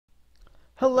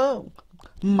Hello,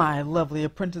 my lovely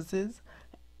apprentices,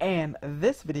 and in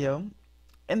this video,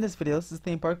 this is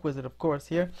Theme Park Wizard, of course,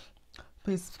 here.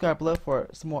 Please subscribe below for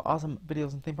some more awesome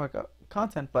videos and theme park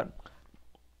content, but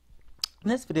in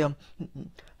this video,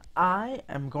 I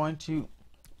am going to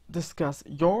discuss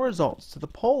your results to the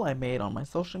poll I made on my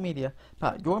social media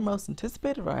about your most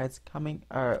anticipated rides coming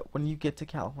when you get to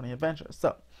California Adventure.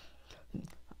 So,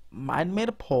 I made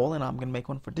a poll, and I'm going to make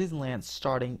one for Disneyland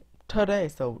starting today,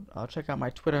 so check out my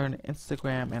Twitter and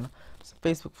Instagram and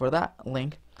Facebook for that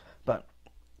link. But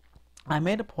I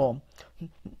made a poll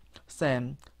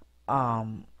saying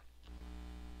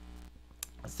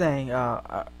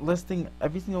listing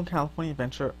every single California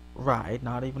Adventure ride,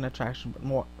 not even attraction, but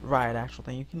more ride, actual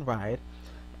thing you can ride,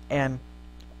 and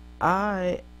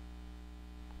I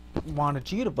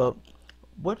wanted you to vote.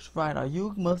 Which ride are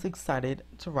you most excited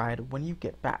to ride when you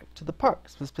get back to the park?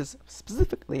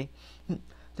 Specifically,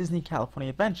 Disney California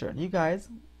Adventure. And you guys,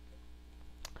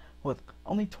 with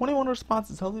only 21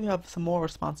 responses, hopefully we have some more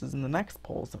responses in the next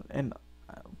polls and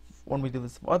when we do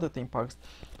this for other theme parks.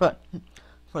 But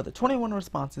for the 21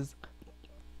 responses,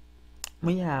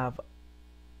 we have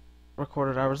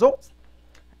recorded our results.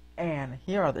 And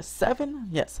here are the seven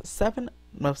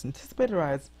most anticipated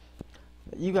rides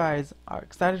that you guys are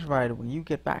excited to ride when you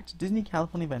get back to Disney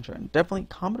California Adventure. And definitely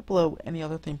comment below any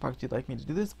other theme parks you'd like me to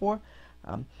do this for.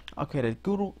 I'll create a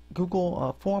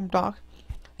Google form doc,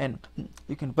 and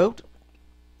you can vote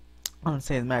on,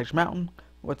 say, the Magic Mountain.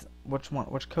 Which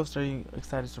coaster are you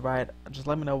excited to ride? Just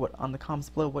let me know on the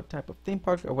comments below what type of theme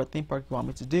park or what theme park you want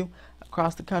me to do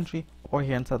across the country or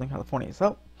here in Southern California.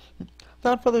 So,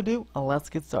 without further ado, let's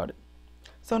get started.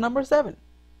 So number 7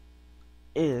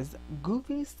 is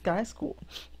Goofy Sky School.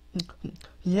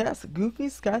 Yes, Goofy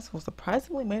Sky School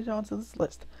surprisingly made it onto this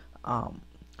list.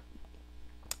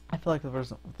 I feel like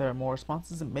there are more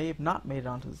responses that may have not made it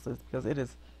onto this list because it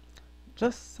is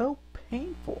just so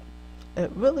painful. It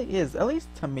really is, at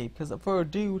least to me, because for a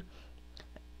dude,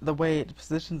 the way it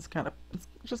positions it's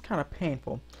just kind of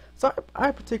painful. So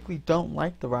I particularly don't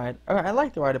like the ride. Or I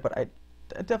like the ride, but I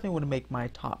definitely wouldn't make my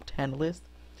top 10 list.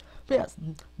 But yes,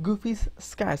 Goofy's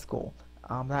Sky School.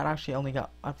 That actually only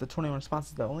got, of the 21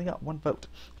 responses, that only got 1 vote.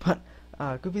 But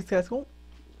Goofy's Sky School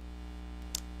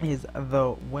is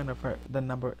the winner for the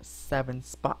number 7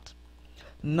 spot.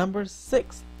 Number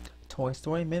 6, Toy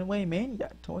Story Midway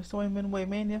Mania. Toy Story Midway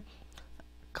Mania,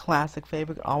 classic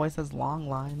favorite, always has long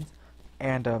lines,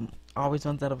 and always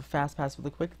runs out of a fast pass really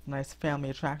quick. Nice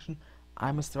family attraction.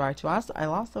 I missed the ride too. I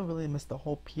also really missed the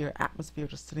whole pier atmosphere,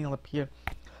 just sitting on the pier,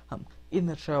 in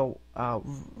the show,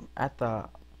 on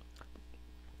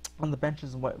the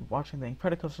benches and watching the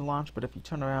Incredicoaster launch. But if you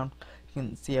turn around, you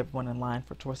can see everyone in line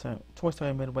for Toy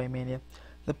Story Midway Mania.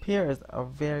 The pier is a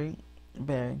very,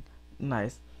 very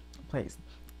nice place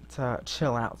to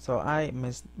chill out. So I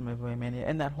missed Midway Mania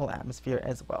and that whole atmosphere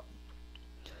as well.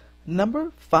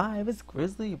 Number 5 is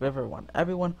Grizzly River Run.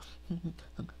 Everyone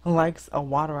likes a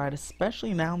water ride,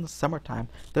 especially now in the summertime.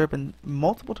 There have been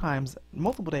multiple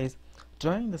days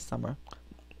during the summer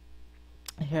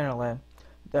here in LA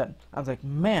that I was like,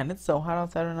 man, it's so hot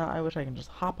outside right now. I wish I can just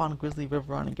hop on Grizzly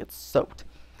River Run and get soaked.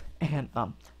 And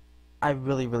I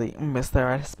really, really miss that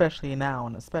ride, especially now,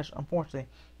 and unfortunately,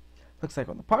 looks like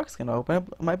when the park's gonna open up,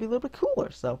 it might be a little bit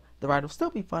cooler. So the ride will still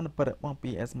be fun, but it won't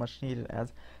be as much needed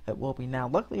as it will be now.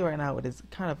 Luckily, right now it's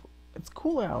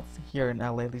cooler out here in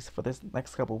LA, at least for this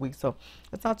next couple of weeks. So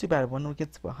it's not too bad. When we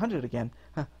get to 100 again,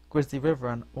 Grizzly River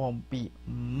Run won't be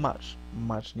much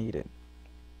needed.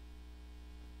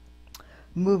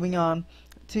 Moving on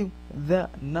to the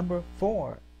number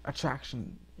 4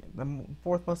 attraction, the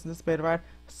 4th most anticipated ride,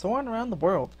 Soarin' Around the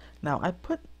World. Now, I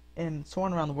put in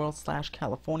Soarin' Around the World /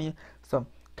 California, so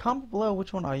comment below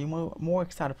which one are you more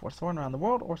excited for, Soarin' Around the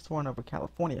World or Soarin' Over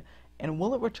California, and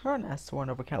will it return as Soarin'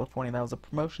 Over California? That was a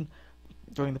promotion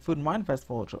during the Food and Wine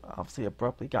Festival, which obviously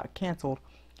abruptly got canceled,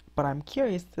 but I'm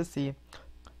curious to see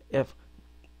if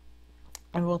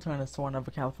it will turn as Soarin' Over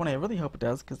California. I really hope it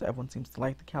does, because everyone seems to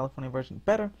like the California version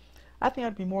better. I think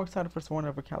I'd be more excited for Soarin'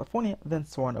 Over California than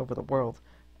Soarin' Over the World.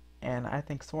 And I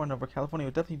think Soarin' Over California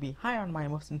would definitely be higher on my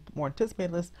more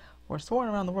anticipated list, where Soarin'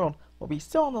 Around the World will be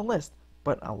still on the list,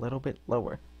 but a little bit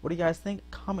lower. What do you guys think?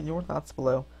 Comment your thoughts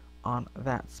below on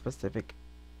that specific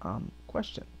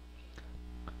question.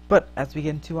 But as we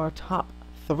get into our top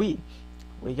 3,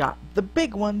 we got the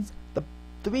big ones, the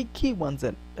 3 key ones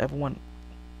that everyone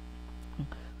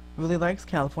really likes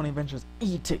California Adventure's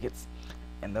e-tickets.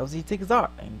 And those e-tickets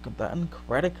are the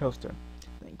Incredicoaster.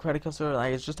 The Incredicoaster,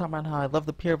 I was just talking about how I love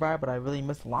the pier ride, but I really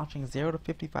miss launching 0 to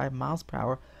 55 miles per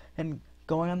hour and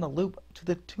going on the loop to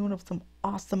the tune of some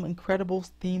awesome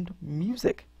Incredibles themed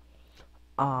music.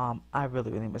 I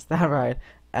really missed that ride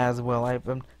as well. I've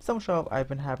been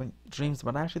having dreams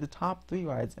about. Actually, the top three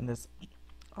rides in this,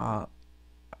 uh,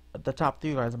 the top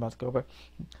three rides I'm about to go over,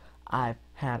 I've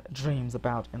had dreams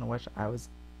about, in which I was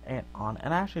on,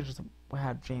 and I actually just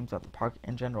had dreams about the park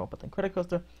in general. But the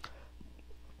Incredicoaster,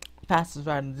 fastest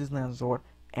ride in Disneyland Resort,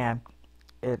 and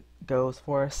it goes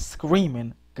for a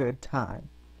screaming good time.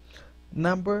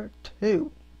 Number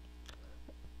 2,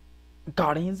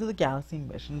 Guardians of the Galaxy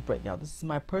Mission Breakout. This is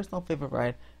my personal favorite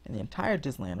ride in the entire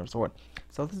Disneyland Resort.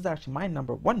 So this is actually my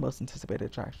number 1 most anticipated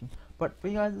attraction. But for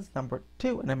you guys, it's number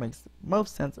 2, and it makes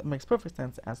most sense. It makes perfect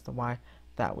sense as to why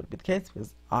that would be the case.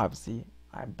 Because obviously,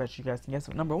 I bet you guys can guess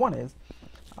what number 1 is.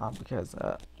 Because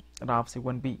it obviously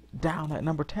wouldn't be down at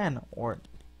number 10 or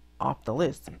off the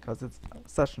list, because it's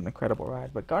such an incredible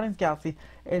ride. But Guardians of the Galaxy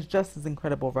is just as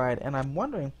incredible ride, and I'm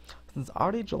wondering, since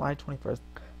already July 21st,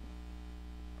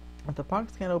 if the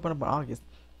parks can't open up in August,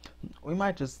 we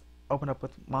might just open up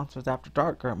with Monsters After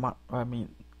Dark,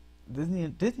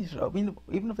 Disney should open,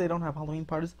 even if they don't have Halloween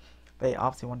parties, they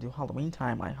obviously want to do Halloween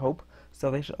time, I hope, so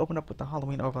they should open up with the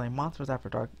Halloween overlay Monsters After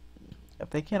Dark.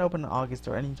 If they can't open in August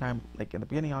or any time, like in the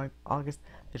beginning of August,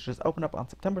 they should just open up on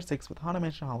September 6th with Haunted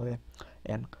Mansion Holiday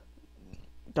and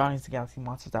Guardians of the Galaxy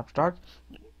Monsters After Dark.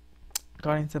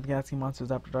 Guardians of the Galaxy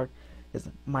Monsters After Dark is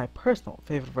my personal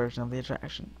favorite version of the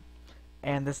attraction.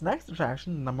 And this next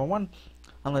attraction, number 1,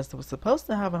 unless it was supposed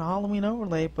to have a Halloween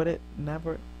overlay, but it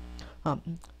never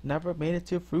made it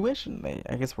to fruition.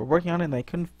 I guess we're working on it, and they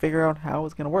couldn't figure out how it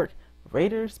was going to work.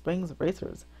 Raider Springs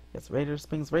Racers. Yes, Raider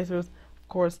Springs Racers, of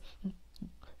course,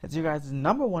 it's you guys'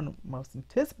 number 1 most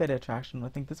anticipated attraction. I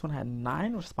think this one had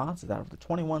 9 responses out of the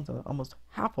 21, so almost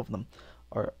half of them,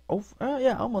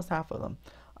 almost half of them.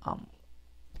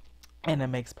 And it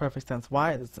makes perfect sense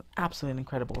why. It's an absolutely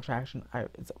incredible attraction.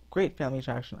 It's a great family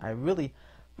attraction. I really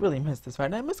miss this ride.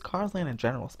 And I miss Cars Land in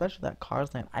general, especially that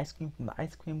Cars Land ice cream from the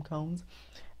ice cream cones.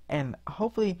 And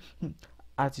hopefully,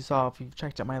 as you saw, if you've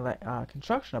checked out my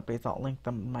construction updates, I'll link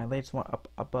them, my latest one, up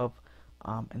above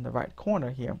in the right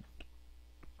corner here.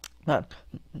 But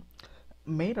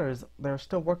Mater's, they're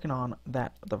still working on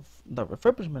that, the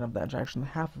refurbishment of that attraction.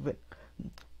 Half of it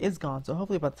is gone, so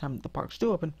hopefully by the time the parks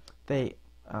do open, they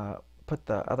put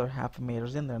the other half of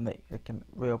Mater's in there, and it can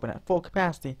reopen at full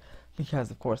capacity, because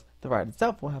of course the ride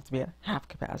itself will have to be at half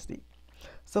capacity.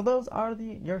 So those are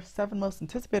your 7 most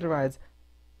anticipated rides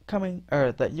coming,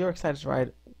 or that you're excited to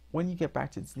ride when you get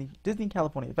back to Disney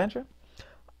California Adventure.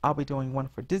 I'll be doing one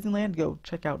for Disneyland. Go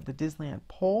check out the Disneyland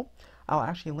poll. I'll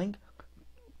actually link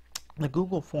the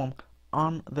Google form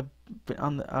in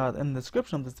the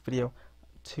description of this video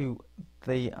to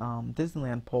the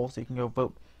Disneyland poll, so you can go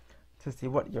vote to see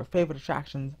what your favorite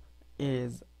attractions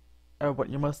is, or what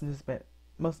your most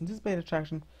anticipated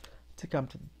attraction to come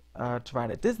to ride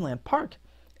at Disneyland Park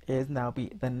is. And that'll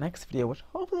be the next video, which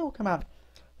hopefully will come out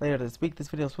later this week. This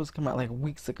video was supposed to come out like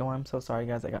weeks ago. I'm so sorry,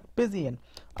 guys. I got busy and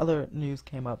other news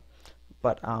came up.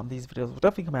 But these videos will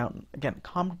definitely come out. Again,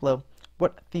 comment below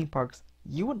what theme parks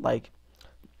you would like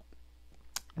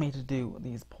me to do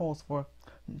these polls for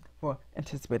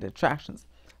anticipated attractions.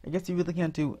 I guess you really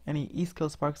can't do any East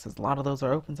Coast parks, because a lot of those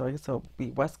are open, so I guess it'll be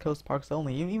West Coast parks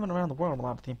only. Even around the world, a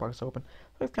lot of theme parks are open.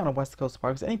 So it's kind of West Coast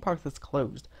parks. Any park that's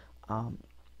closed,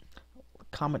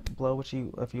 comment below if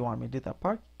you want me to do that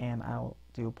park, and I'll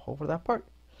do a poll for that park.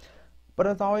 But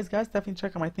as always, guys, definitely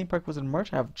check out my Theme Park Wizard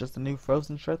merch. I have just a new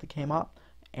Frozen shirt that came out,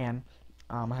 and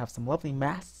I have some lovely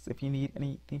masks. If you need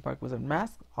any Theme Park Wizard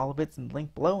masks, all of it's in the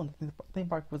link below in the Theme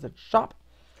Park Wizard shop.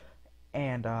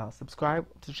 And subscribe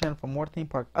to the channel for more theme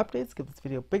park updates. Give this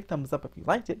video a big thumbs up if you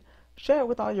liked it. Share it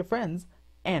with all your friends.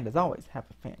 And as always, have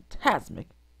a fantastic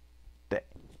day.